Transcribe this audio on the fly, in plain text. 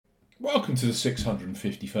Welcome to the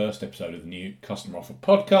 651st episode of the new Customer Offer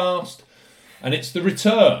podcast. And it's the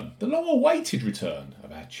return, the long-awaited return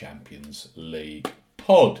of our Champions League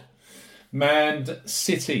pod. Man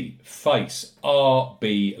City face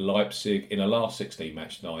RB Leipzig in a last 16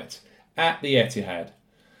 match night at the Etihad.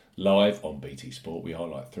 Live on BT Sport, we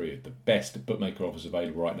highlight three of the best bookmaker offers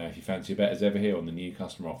available right now. If you fancy a bet as ever here on the new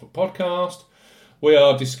Customer Offer podcast, we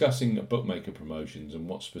are discussing bookmaker promotions and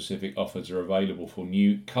what specific offers are available for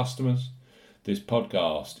new customers. This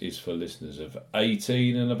podcast is for listeners of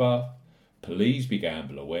 18 and above. Please be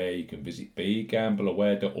gamble aware. You can visit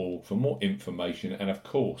begambleaware.org for more information. And of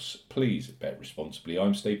course, please bet responsibly.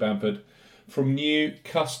 I'm Steve Bamford from New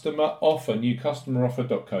Customer Offer,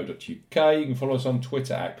 newcustomeroffer.co.uk. You can follow us on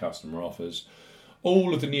Twitter at Customer Offers.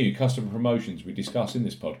 All of the new customer promotions we discuss in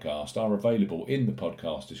this podcast are available in the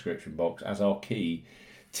podcast description box as our key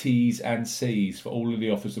T's and C's for all of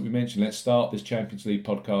the offers that we mentioned. Let's start this Champions League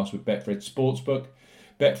podcast with Betfred Sportsbook.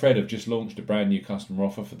 Betfred have just launched a brand new customer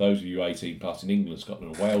offer for those of you 18 plus in England,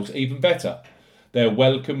 Scotland and Wales. Even better, their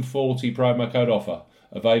Welcome 40 promo code offer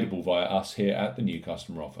available via us here at the new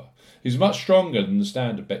customer offer is much stronger than the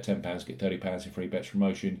standard bet £10, get £30 in free bets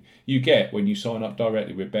promotion you get when you sign up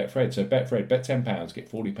directly with Betfred. So Betfred, bet £10,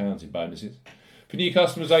 get £40 in bonuses. For new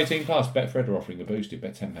customers 18 plus, Betfred are offering a boosted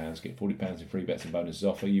bet £10, get £40 in free bets and bonuses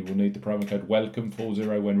offer. You will need the promo code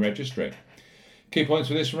WELCOME40 when registering. Key points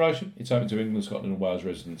for this promotion: it's open to England, Scotland and Wales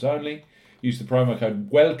residents only. Use the promo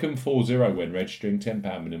code WELCOME40 when registering. £10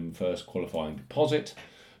 minimum first qualifying deposit.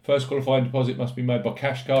 First qualifying deposit must be made by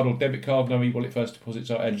cash card or debit card. No e-wallet first deposits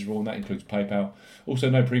are eligible, and that includes PayPal. Also,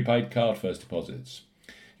 no prepaid card first deposits.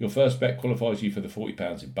 Your first bet qualifies you for the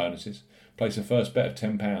 £40 in bonuses. Place a first bet of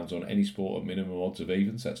 £10 on any sport at minimum odds of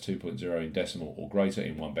evens, that's 2.0 in decimal or greater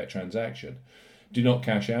in one bet transaction. Do not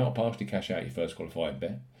cash out or partially cash out your first qualifying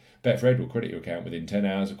bet. Betfred will credit your account within 10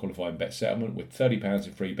 hours of qualifying bet settlement with £30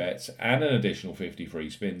 in free bets and an additional 50 free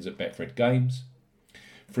spins at Betfred games.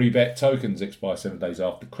 Free bet tokens expire 7 days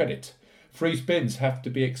after credit. Free spins have to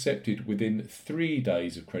be accepted within 3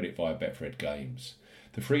 days of credit via Betfred games.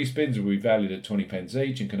 The free spins will be valued at 20p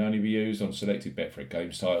each and can only be used on selected Betfred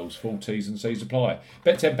games titles. Full T's and C's apply.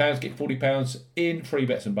 Bet £10, get £40 in free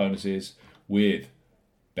bets and bonuses with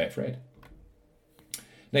Betfred.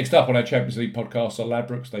 Next up on our Champions League podcast are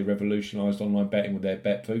Ladbrokes. They revolutionised online betting with their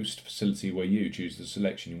Bet Boost facility where you choose the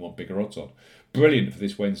selection you want bigger odds on. Brilliant for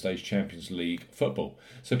this Wednesday's Champions League football.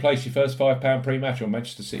 So place your first £5 pre-match on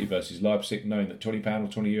Manchester City versus Leipzig, knowing that £20 or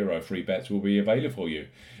 €20 free bets will be available for you,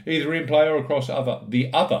 either in play or across the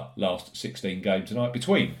other last 16 games tonight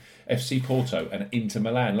between FC Porto and Inter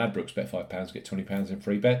Milan. Ladbrokes, bet £5, get £20 in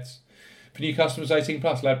free bets. For new customers 18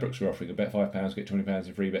 plus, Ladbrokes are offering a bet £5, get £20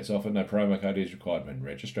 in free bets offer. No promo code is required when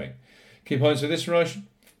registering. Key points for this promotion: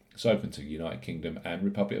 it's open to United Kingdom and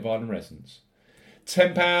Republic of Ireland residents.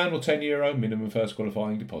 £10 or €10 minimum first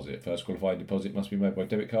qualifying deposit. First qualifying deposit must be made by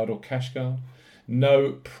debit card or cash card.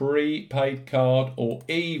 No prepaid card or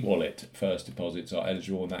e-wallet first deposits are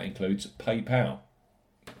eligible, and that includes PayPal.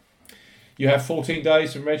 You have 14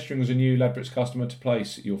 days from registering as a new Ladbrokes customer to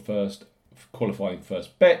place your first qualifying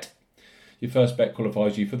first bet. Your first bet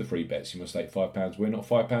qualifies you for the free bets. You must stake £5 win or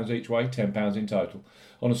 £5 each way, £10 in total,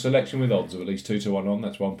 on a selection with odds of at least 2 to 1 on,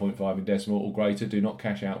 that's 1.5 in decimal or greater. Do not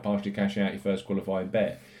cash out, partially cash out your first qualifying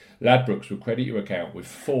bet. Ladbrokes will credit your account with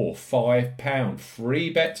 4 £5 free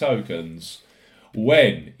bet tokens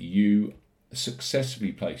when you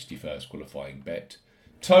successfully placed your first qualifying bet.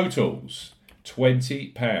 Totals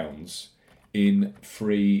 £20 in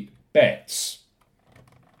free bets.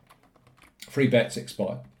 Free bets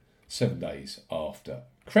expire 7 days after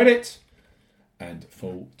credit, and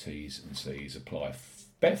full T's and C's apply.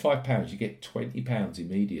 Bet £5, you get £20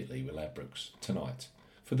 immediately with Ladbrokes tonight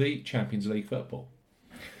for the Champions League football.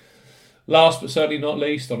 Last but certainly not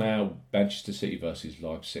least, on our Manchester City versus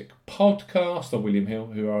Leipzig podcast, are William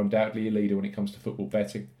Hill, who are undoubtedly a leader when it comes to football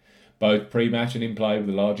betting, both pre-match and in play with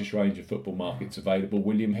the largest range of football markets available.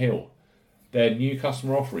 William Hill, their new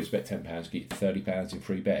customer offer is bet £10, get £30 in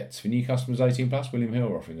free bets. For new customers 18 plus, William Hill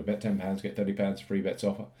are offering a bet £10, get £30 in free bets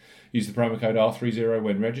offer. Use the promo code R30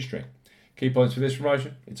 when registering. Key points for this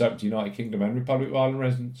promotion: it's open to United Kingdom and Republic of Ireland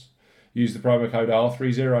residents. Use the promo code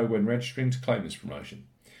R30 when registering to claim this promotion.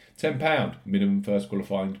 £10 minimum first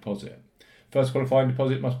qualifying deposit. First qualifying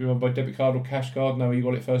deposit must be made by debit card or cash card. No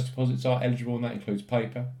e-wallet first deposits are eligible, and that includes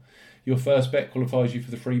PayPal. Your first bet qualifies you for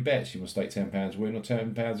the free bets. You must stake £10 win or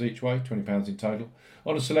 £10 each way, £20 in total,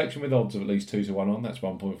 on a selection with odds of at least 2 to 1 on, that's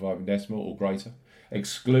 1.5 in decimal or greater.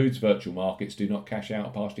 Excludes virtual markets. Do not cash out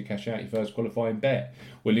or partially cash out your first qualifying bet.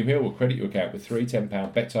 William Hill will credit your account with 3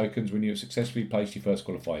 £10 bet tokens when you have successfully placed your first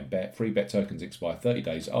qualifying bet. Free bet tokens expire 30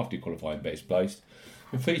 days after your qualifying bet is placed.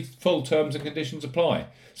 And full terms and conditions apply.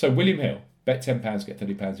 So William Hill, bet £10, get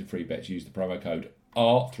 £30 in free bets. Use the promo code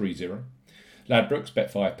R30. Ladbrokes,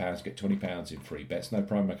 bet £5, get £20 in free bets. No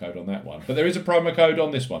promo code on that one. But there is a promo code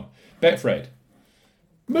on this one. Betfred.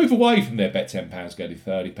 Move away from their bet £10, get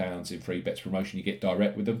 £30 in free bets promotion. You get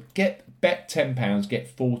direct with them. Bet £10,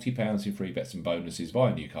 get £40 in free bets and bonuses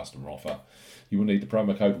via new customer offer. You will need the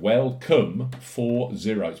promo code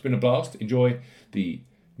WELCOME40. It's been a blast. Enjoy the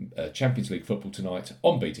Champions League football tonight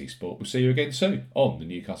on BT Sport. We'll see you again soon on the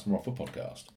New Customer Offer podcast.